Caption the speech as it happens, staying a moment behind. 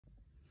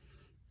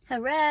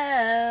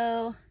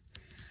Hello.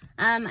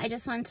 I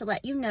just wanted to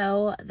let you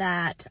know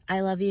that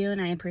I love you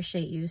and I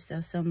appreciate you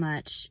so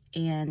much.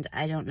 And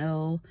I don't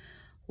know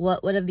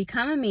what would have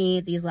become of me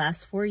these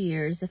last 4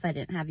 years if I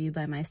didn't have you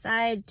by my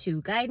side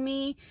to guide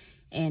me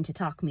and to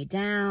talk me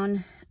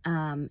down,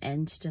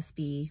 and to just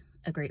be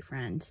a great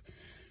friend.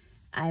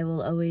 I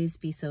will always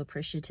be so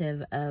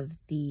appreciative of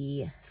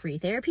the free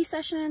therapy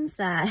sessions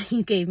that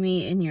you gave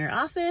me in your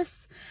office,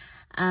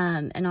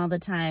 and all the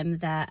time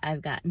that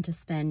I've gotten to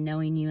spend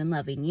knowing you and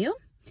loving you.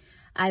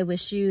 I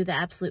wish you the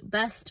absolute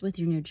best with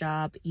your new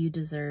job. You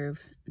deserve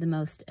the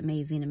most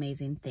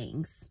amazing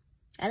things.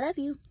 I love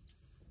you.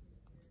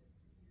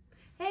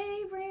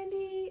 Hey,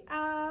 Brandy.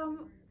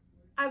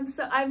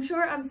 I'm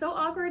sure I'm so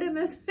awkward in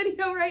this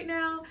video right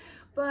now,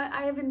 but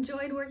I have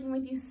enjoyed working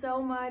with you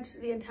so much.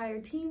 The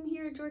entire team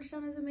here at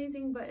Georgetown is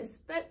amazing, but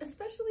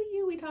especially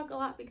you. We talk a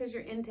lot because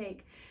you're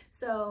intake.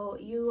 So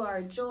you are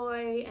a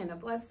joy and a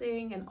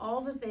blessing and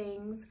all the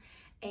things.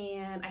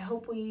 And I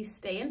hope we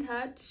stay in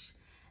touch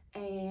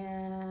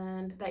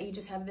and that you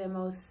just have the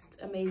most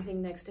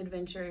amazing next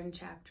adventure and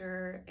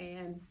chapter,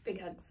 and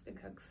big hugs,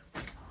 big hugs.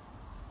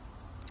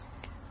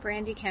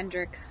 Brandy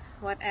Kendrick,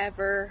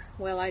 whatever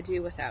will I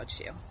do without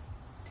you?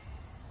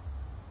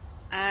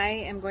 I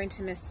am going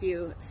to miss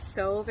you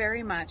so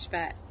very much,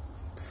 but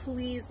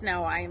please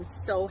know I am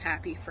so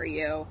happy for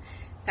you.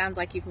 Sounds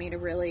like you've made a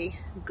really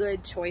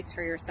good choice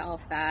for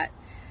yourself that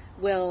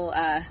will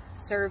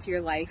serve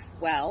your life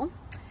well.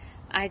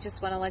 I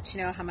just want to let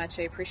you know how much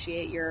I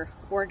appreciate your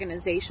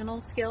organizational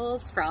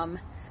skills from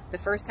the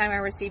first time I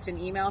received an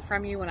email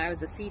from you when I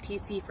was a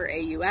CTC for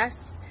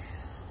AUS,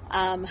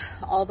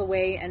 all the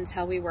way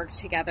until we worked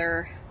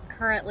together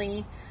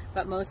currently,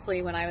 but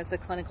mostly when I was the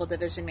clinical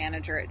division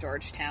manager at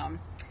Georgetown.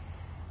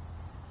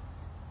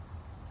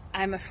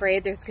 I'm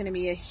afraid there's going to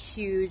be a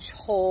huge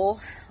hole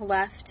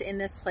left in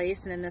this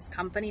place and in this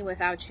company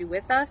without you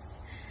with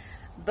us.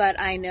 But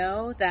I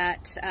know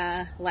that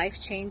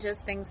life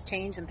changes, things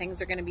change, and things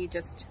are going to be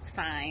just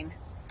fine.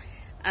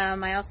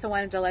 I also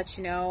wanted to let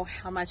you know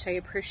how much I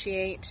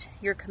appreciate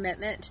your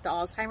commitment to the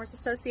Alzheimer's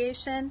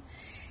Association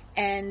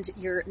and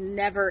your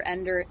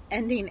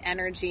never-ending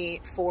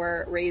energy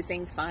for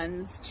raising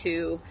funds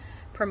to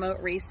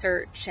promote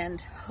research and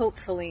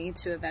hopefully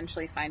to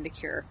eventually find a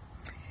cure.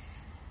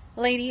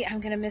 Lady,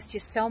 I'm going to miss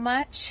you so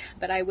much,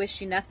 but I wish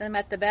you nothing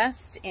but the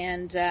best,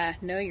 and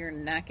know you're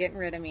not getting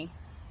rid of me.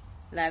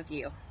 Love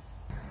you.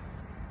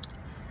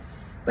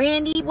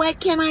 Brandy, what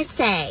can I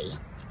say?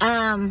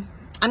 I'm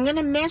going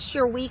to miss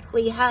your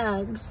weekly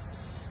hugs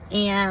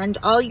and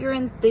all your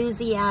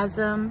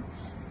enthusiasm,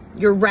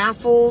 your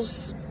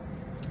raffles.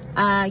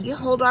 You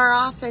hold our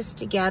office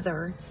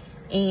together,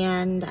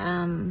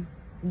 and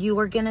you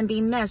are going to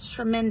be missed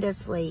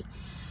tremendously.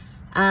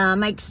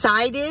 I'm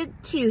excited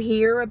to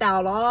hear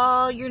about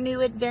all your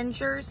new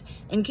adventures.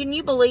 And can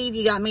you believe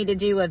you got me to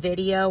do a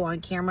video on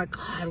camera?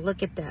 God,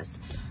 look at this.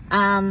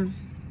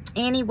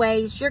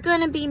 Anyways, you're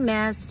going to be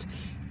missed.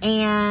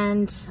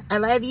 And I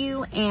love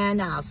you.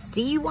 And I'll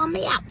see you on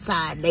the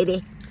outside,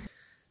 lady.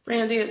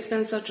 Brandy, it's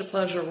been such a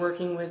pleasure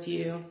working with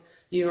you.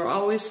 You are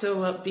always so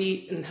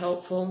upbeat and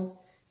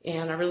helpful,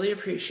 and I really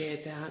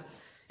appreciate that.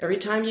 Every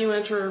time you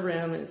enter a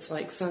room, it's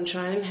like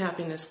sunshine and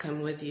happiness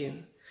come with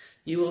you.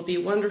 You will be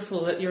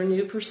wonderful at your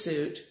new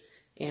pursuit,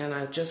 and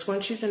I just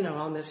want you to know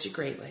I'll miss you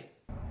greatly.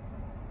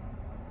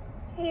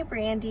 Hey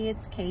Brandy,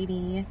 it's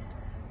Katie.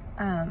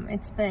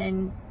 It's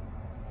been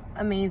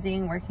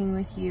amazing working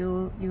with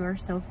you. You are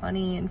so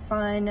funny and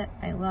fun.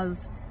 I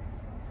love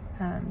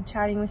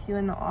chatting with you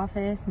in the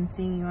office and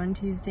seeing you on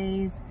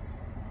Tuesdays.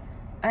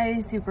 I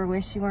super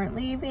wish you weren't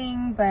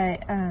leaving,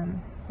 but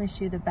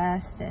wish you the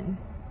best, and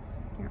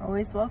you're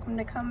always welcome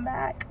to come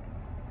back.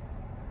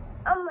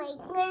 Oh my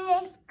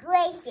goodness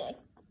gracious.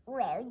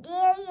 Well,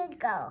 there you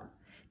go.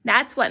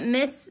 That's what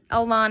Miss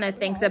Alana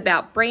thinks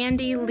about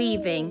Brandy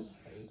leaving.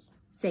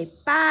 Say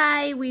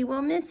bye, we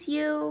will miss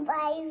you.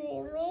 Bye,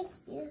 we miss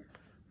you.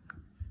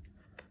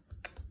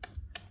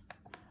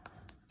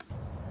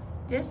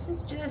 This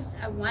is just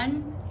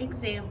one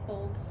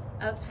example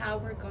of how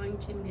we're going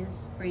to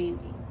miss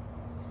Brandy.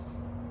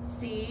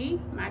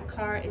 See, my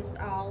car is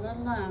all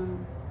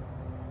alone.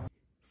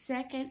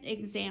 Second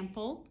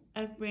example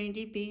of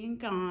Brandy being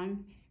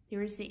gone,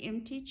 there is the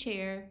empty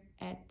chair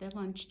at the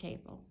lunch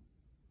table.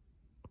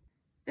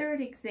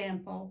 Third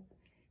example,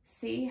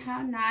 see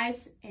how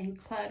nice and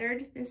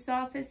cluttered this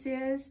office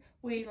is?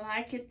 We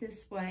like it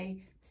this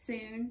way.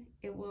 Soon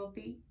it will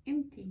be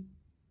empty.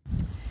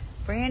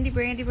 Brandy,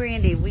 Brandy,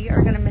 Brandy, we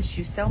are going to miss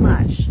you so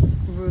much.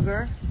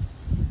 Ruger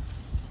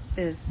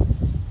is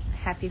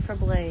happy for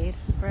Blade,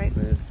 right,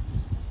 Rug?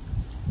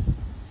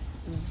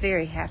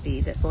 Very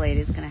happy that Blade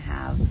is going to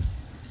have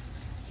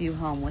you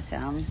home with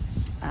him.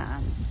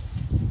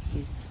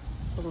 He's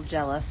a little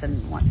jealous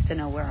and wants to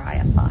know where I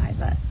apply,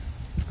 but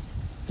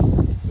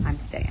I'm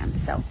staying.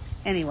 So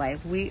anyway,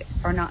 we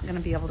are not going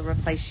to be able to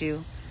replace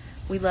you.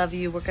 We love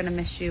you. We're going to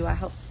miss you. I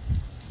hope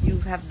you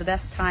have the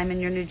best time in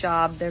your new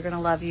job. They're going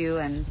to love you,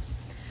 and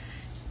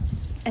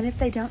if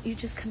they don't, you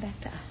just come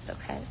back to us,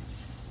 okay?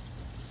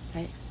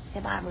 Right? Say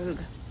bye, Roog.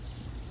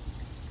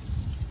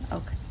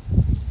 Okay.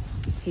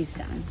 He's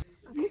done.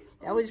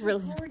 That was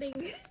really...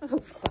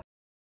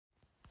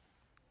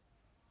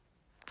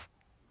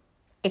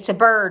 It's a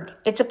bird.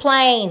 It's a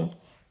plane.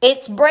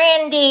 It's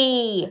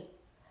Brandy.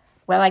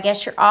 Well, I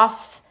guess you're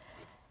off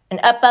and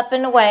up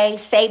and away,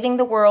 saving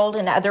the world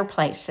in other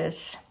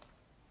places.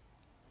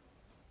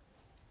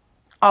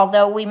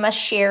 Although we must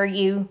share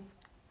you,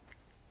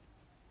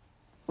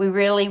 we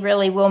really,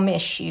 really will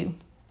miss you.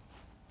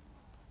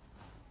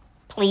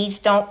 Please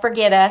don't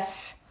forget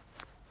us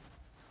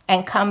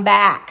and come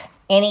back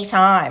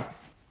anytime.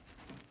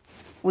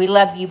 We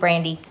love you,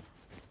 Brandy.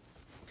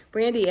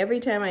 Brandy, every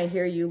time I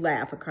hear you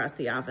laugh across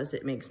the office,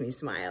 it makes me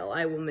smile.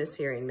 I will miss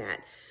hearing that.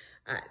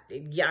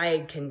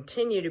 I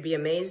continue to be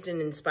amazed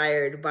and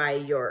inspired by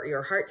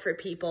your heart for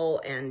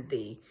people and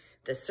the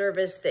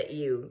service that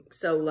you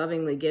so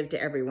lovingly give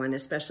to everyone,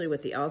 especially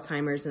with the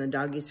Alzheimer's and the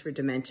Doggies for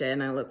Dementia.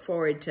 And I look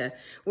forward to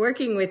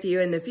working with you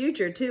in the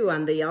future, too,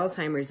 on the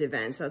Alzheimer's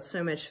events. That's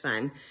so much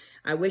fun.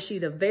 I wish you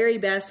the very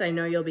best. I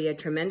know you'll be a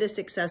tremendous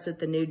success at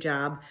the new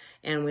job,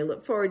 and we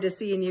look forward to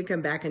seeing you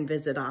come back and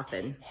visit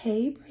often.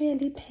 Hey,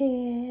 Brandy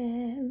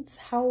Pants.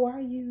 How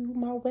are you,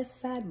 my West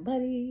Side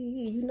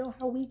buddy? You know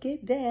how we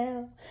get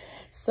down.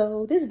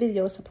 So this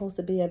video is supposed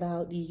to be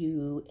about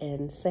you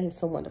and saying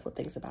some wonderful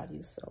things about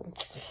you. So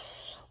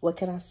what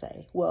can I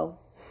say? Well,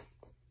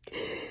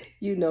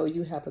 you know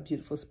you have a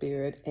beautiful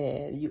spirit,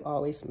 and you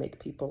always make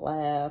people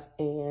laugh,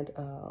 and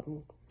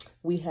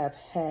we have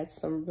had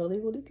some really,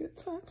 really good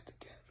times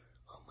together.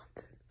 Oh, my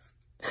goodness.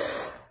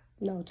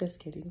 No, just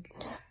kidding.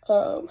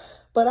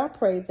 But I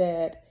pray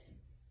that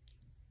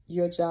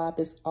your job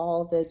is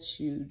all that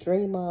you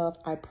dream of.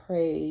 I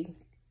pray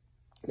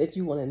that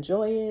you will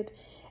enjoy it.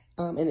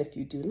 And if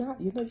you do not,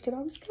 you know you can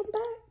always come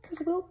back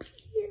because we'll be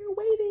here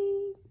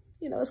waiting.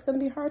 You know, it's going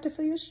to be hard to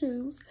fill your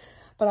shoes.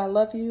 But I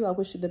love you. I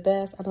wish you the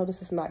best. I know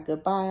this is not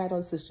goodbye. I know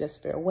this is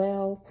just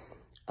farewell.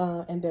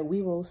 And then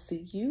we will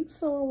see you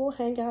soon. We'll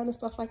hang out and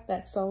stuff like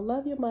that. So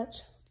love you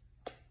much.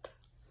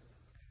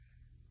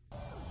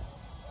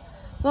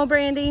 Well,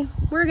 Brandy,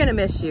 we're going to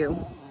miss you.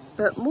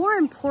 But more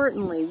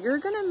importantly, you're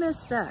going to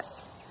miss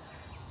us.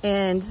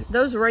 And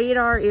those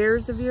radar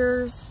ears of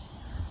yours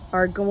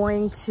are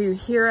going to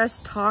hear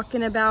us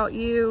talking about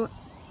you.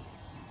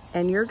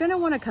 And you're going to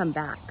want to come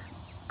back.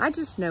 I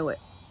just know it.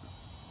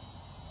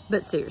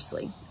 But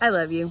seriously, I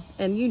love you.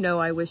 And you know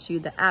I wish you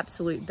the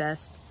absolute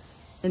best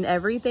in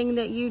everything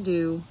that you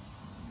do,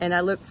 and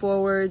I look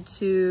forward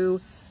to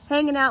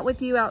hanging out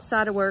with you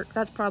outside of work.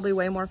 That's probably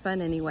way more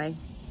fun anyway.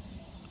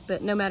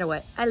 But no matter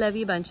what, I love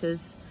you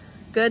bunches.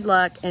 Good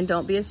luck, and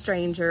don't be a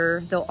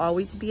stranger. There'll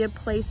always be a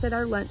place at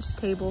our lunch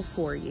table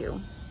for you.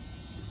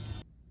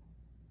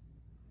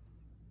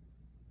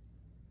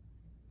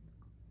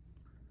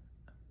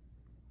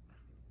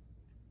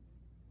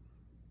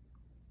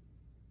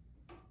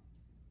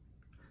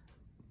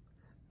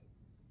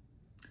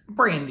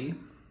 Brandy,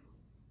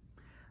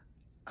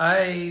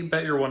 I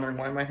bet you're wondering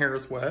why my hair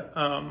is wet.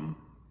 I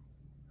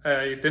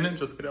didn't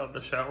just get out of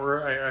the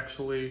shower. I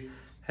actually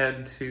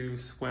had to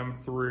swim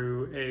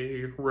through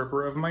a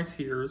river of my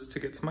tears to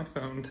get to my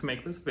phone to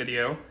make this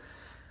video.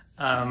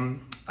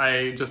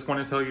 I just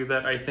want to tell you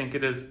that I think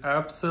it is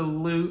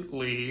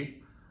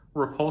absolutely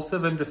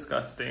repulsive and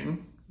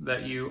disgusting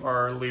that you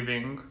are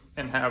leaving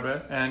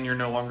Inhabit and you're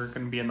no longer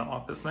going to be in the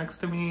office next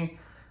to me.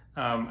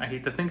 I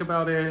hate to think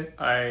about it.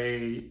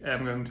 I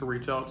am going to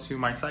reach out to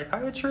my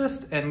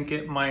psychiatrist and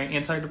get my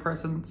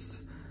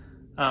antidepressants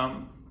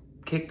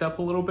kicked up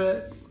a little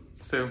bit.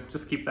 So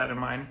just keep that in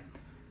mind.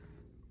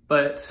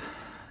 But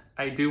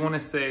I do want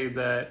to say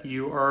that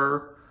you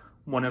are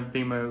one of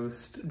the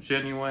most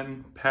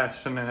genuine,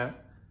 passionate,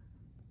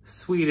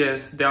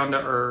 sweetest,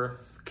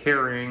 down-to-earth,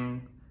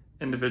 caring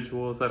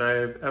individuals that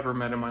I've ever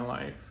met in my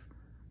life.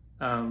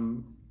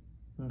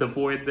 The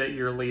void that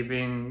you're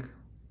leaving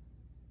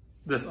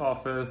this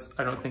office,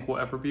 I don't think will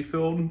ever be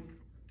filled,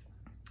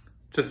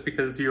 just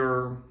because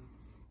you're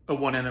a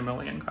 1 in a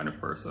million kind of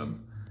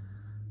person.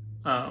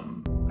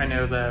 I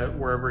know that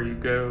wherever you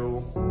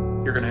go,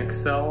 you're gonna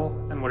excel,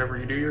 and whatever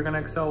you do, you're gonna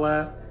excel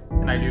at.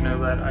 And I do know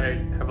that I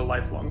have a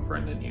lifelong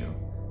friend in you.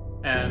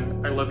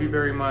 And I love you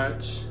very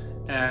much.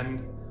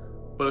 And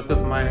both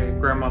of my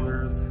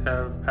grandmothers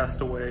have passed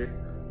away,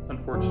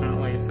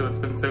 unfortunately. So it's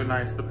been so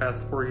nice the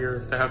past 4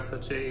 years to have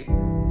such a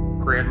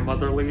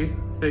grandmotherly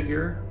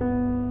figure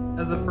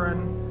as a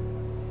friend.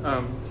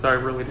 So I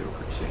really do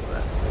appreciate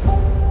that.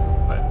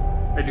 But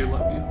I do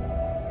love you.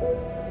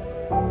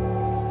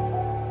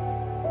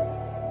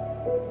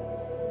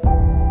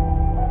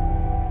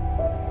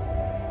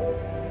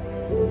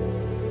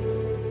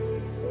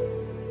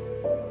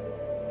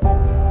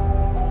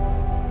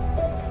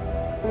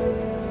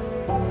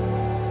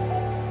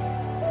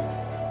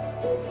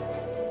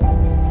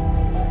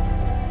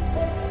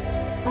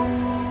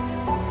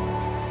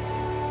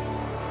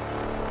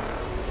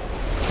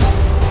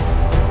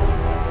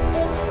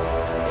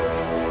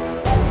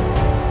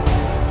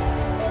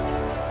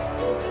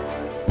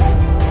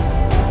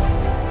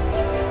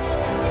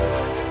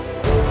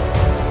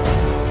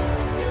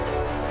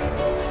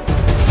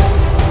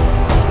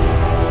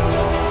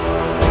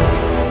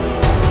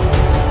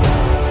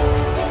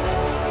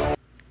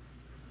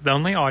 the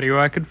only audio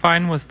I could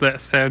find was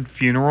that sad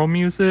funeral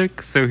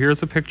music, so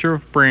here's a picture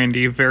of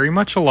Brandy, very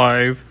much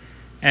alive,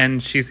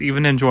 and she's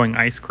even enjoying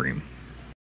ice cream.